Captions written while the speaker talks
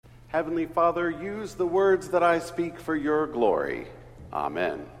Heavenly Father, use the words that I speak for your glory.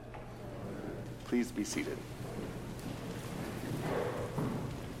 Amen. Please be seated.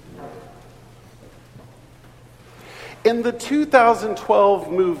 In the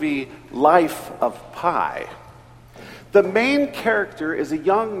 2012 movie Life of Pi, the main character is a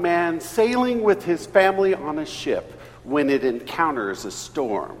young man sailing with his family on a ship when it encounters a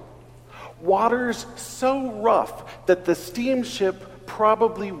storm. Waters so rough that the steamship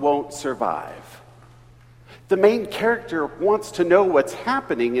probably won't survive. The main character wants to know what's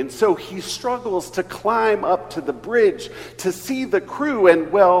happening, and so he struggles to climb up to the bridge to see the crew,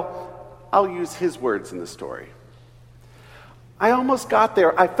 and, well, I'll use his words in the story. I almost got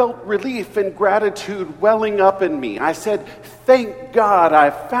there. I felt relief and gratitude welling up in me. I said, "Thank God I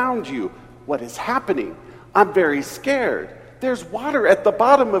found you. What is happening? I'm very scared. There's water at the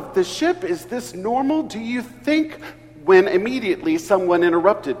bottom of the ship. Is this normal, do you think?" When immediately someone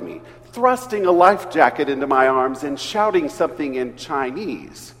interrupted me, thrusting a life jacket into my arms and shouting something in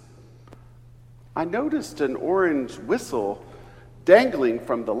Chinese. I noticed an orange whistle dangling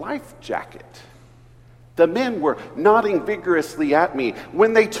from the life jacket. The men were nodding vigorously at me.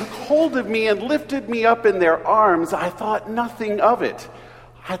 When they took hold of me and lifted me up in their arms, I thought nothing of it.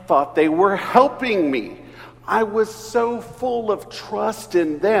 I thought they were helping me. I was so full of trust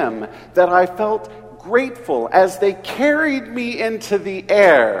in them that I felt grateful as they carried me into the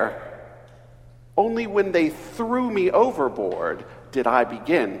air. Only when they threw me overboard did I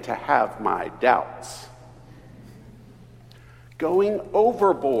begin to have my doubts. Going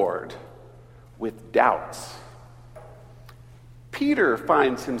overboard with doubts. Peter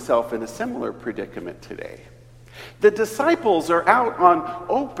finds himself in a similar predicament today. The disciples are out on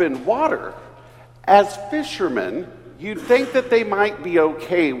open water. As fishermen, you'd think that they might be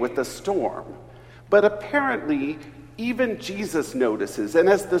okay with the storm. But apparently, even Jesus notices, and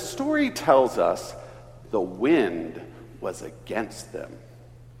as the story tells us, the wind was against them.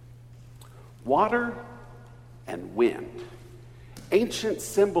 Water and wind, ancient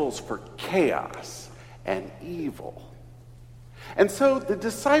symbols for chaos and evil. And so the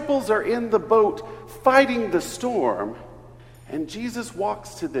disciples are in the boat fighting the storm, and Jesus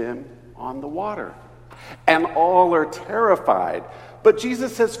walks to them on the water. And all are terrified. But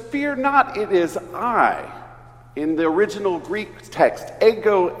Jesus says, "Fear not, it is I." In the original Greek text,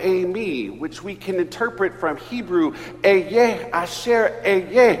 ego eimi, which we can interpret from Hebrew, Ehyeh asher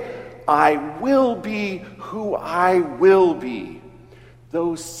ehyeh, I will be who I will be.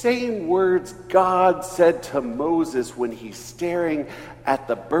 Those same words God said to Moses when he's staring at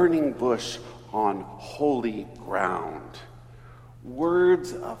the burning bush on holy ground.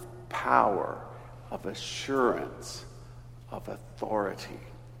 Words of power, of assurance, of authority.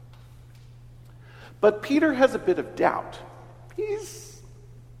 But Peter has a bit of doubt. He's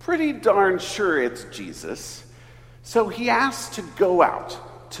pretty darn sure it's Jesus. So he asks to go out,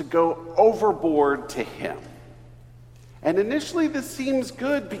 to go overboard to him. And initially this seems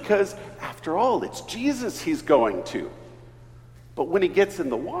good because, after all, it's Jesus he's going to. But when he gets in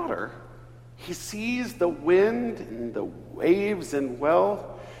the water, he sees the wind and the waves, and,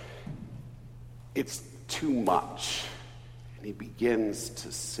 well, it's too much. And he begins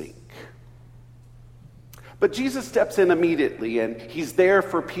to sink. But Jesus steps in immediately, and he's there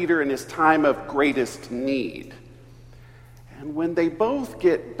for Peter in his time of greatest need. And when they both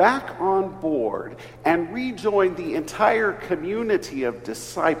get back on board and rejoin the entire community of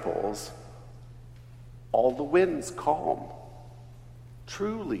disciples, all the winds calm.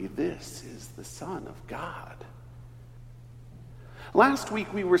 Truly, this is the Son of God. Last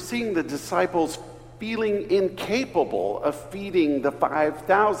week, we were seeing the disciples feeling incapable of feeding the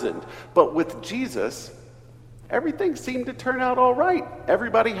 5,000. But with Jesus, everything seemed to turn out all right.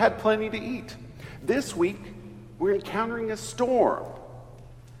 Everybody had plenty to eat. This week, we're encountering a storm.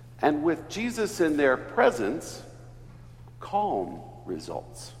 And with Jesus in their presence, calm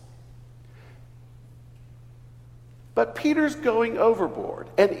results. But Peter's going overboard.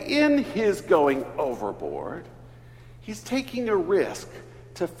 And in his going overboard, he's taking a risk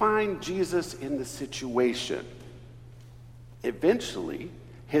to find Jesus in the situation. Eventually,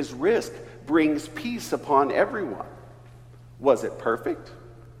 his risk brings peace upon everyone. Was it perfect?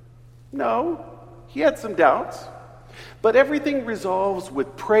 No. He had some doubts, but everything resolves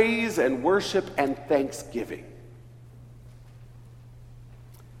with praise and worship and thanksgiving.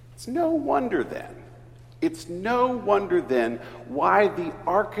 It's no wonder then why the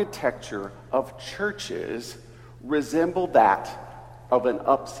architecture of churches resemble that of an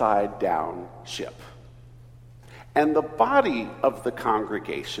upside-down ship. And the body of the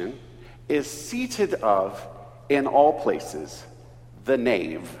congregation is seated in all places, the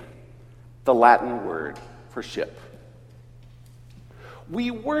nave, the Latin word for ship.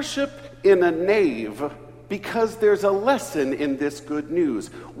 We worship in a nave because there's a lesson in this good news.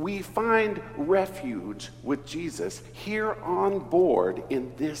 We find refuge with Jesus here on board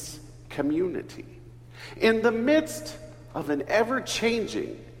in this community. In the midst of an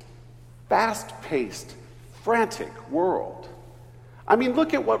ever-changing, fast-paced, frantic world. I mean,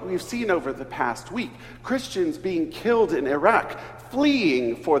 look at what we've seen over the past week. Christians being killed in Iraq,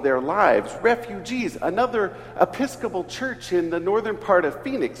 fleeing for their lives, refugees, another Episcopal church in the northern part of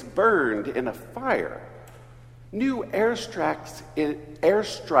Phoenix burned in a fire, new airstrikes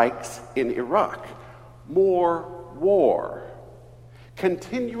in Iraq, more war,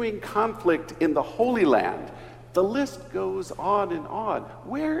 continuing conflict in the Holy Land. The list goes on and on.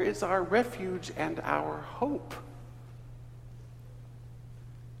 Where is our refuge and our hope?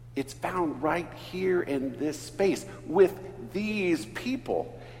 It's found right here in this space with these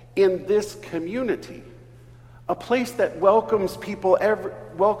people in this community. A place that welcomes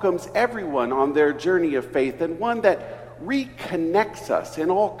everyone on their journey of faith, and one that reconnects us in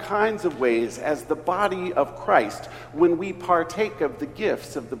all kinds of ways as the body of Christ when we partake of the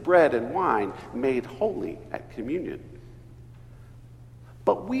gifts of the bread and wine made holy at communion.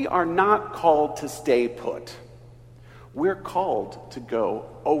 But we are not called to stay put. We're called to go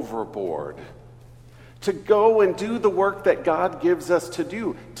overboard, to go and do the work that God gives us to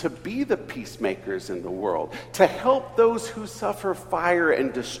do, to be the peacemakers in the world, to help those who suffer fire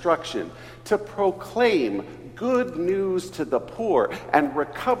and destruction, to proclaim good news to the poor and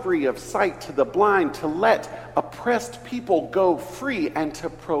recovery of sight to the blind, to let oppressed people go free, and to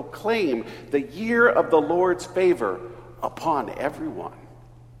proclaim the year of the Lord's favor upon everyone.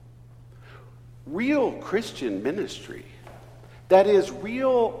 Real Christian ministry, that is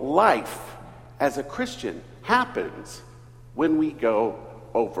real life as a Christian, happens when we go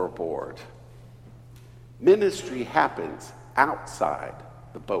overboard. Ministry happens outside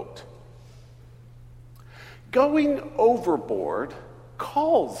the boat. Going overboard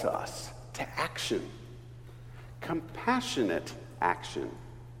calls us to action, compassionate action.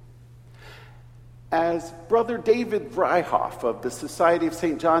 As Brother David Vryhoff of the Society of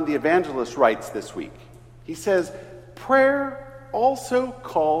St. John the Evangelist writes this week, he says, prayer also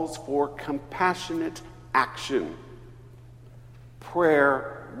calls for compassionate action.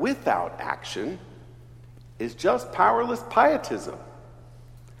 Prayer without action is just powerless pietism.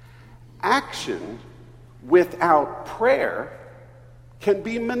 Action without prayer can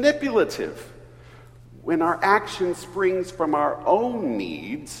be manipulative when our action springs from our own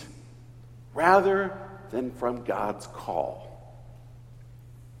needs rather than from God's call.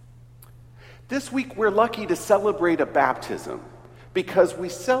 This week we're lucky to celebrate a baptism because we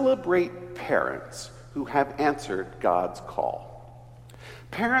celebrate parents who have answered God's call.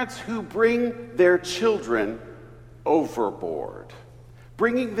 Parents who bring their children overboard,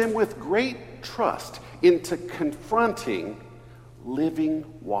 bringing them with great trust into confronting living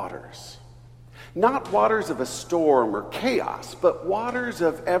waters. Not waters of a storm or chaos, but waters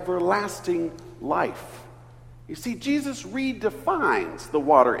of everlasting life. You see, Jesus redefines the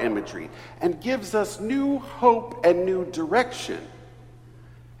water imagery and gives us new hope and new direction.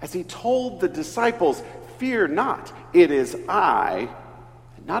 As he told the disciples, "Fear not, it is I,"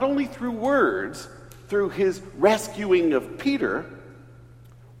 not only through words, through his rescuing of Peter,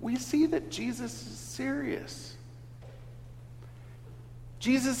 we see that Jesus is serious.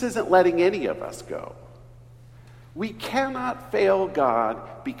 Jesus isn't letting any of us go. We cannot fail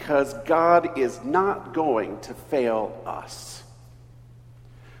God because God is not going to fail us.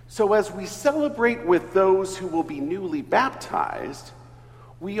 So as we celebrate with those who will be newly baptized,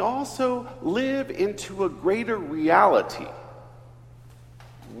 we also live into a greater reality.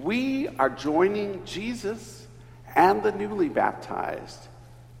 We are joining Jesus and the newly baptized,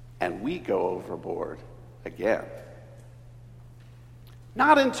 and we go overboard again.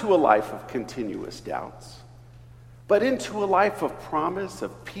 Not into a life of continuous doubts, but into a life of promise,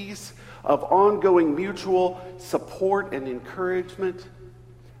 of peace, of ongoing mutual support and encouragement.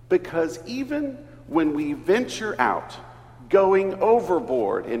 Because even when we venture out, going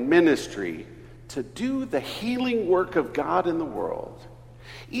overboard in ministry to do the healing work of God in the world,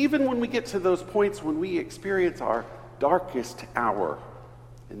 even when we get to those points when we experience our darkest hour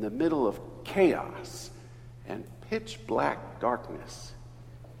in the middle of chaos and pitch black darkness,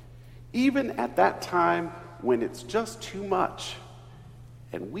 even at that time when it's just too much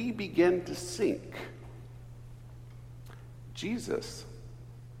and we begin to sink, Jesus,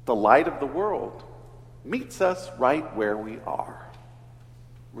 the light of the world, meets us right where we are,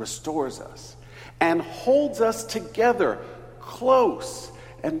 restores us, and holds us together close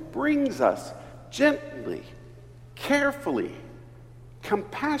and brings us gently, carefully,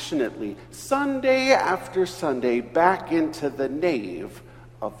 compassionately, Sunday after Sunday, back into the nave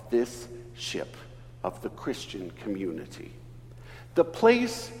of this ship of the Christian community. The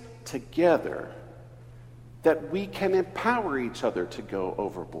place together that we can empower each other to go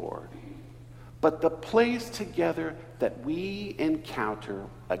overboard, but the place together that we encounter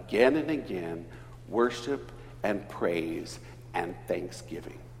again and again worship and praise and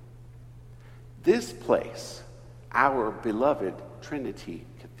thanksgiving. This place, our beloved Trinity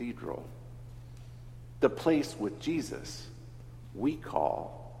Cathedral, the place with Jesus we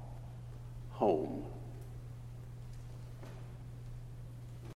call home.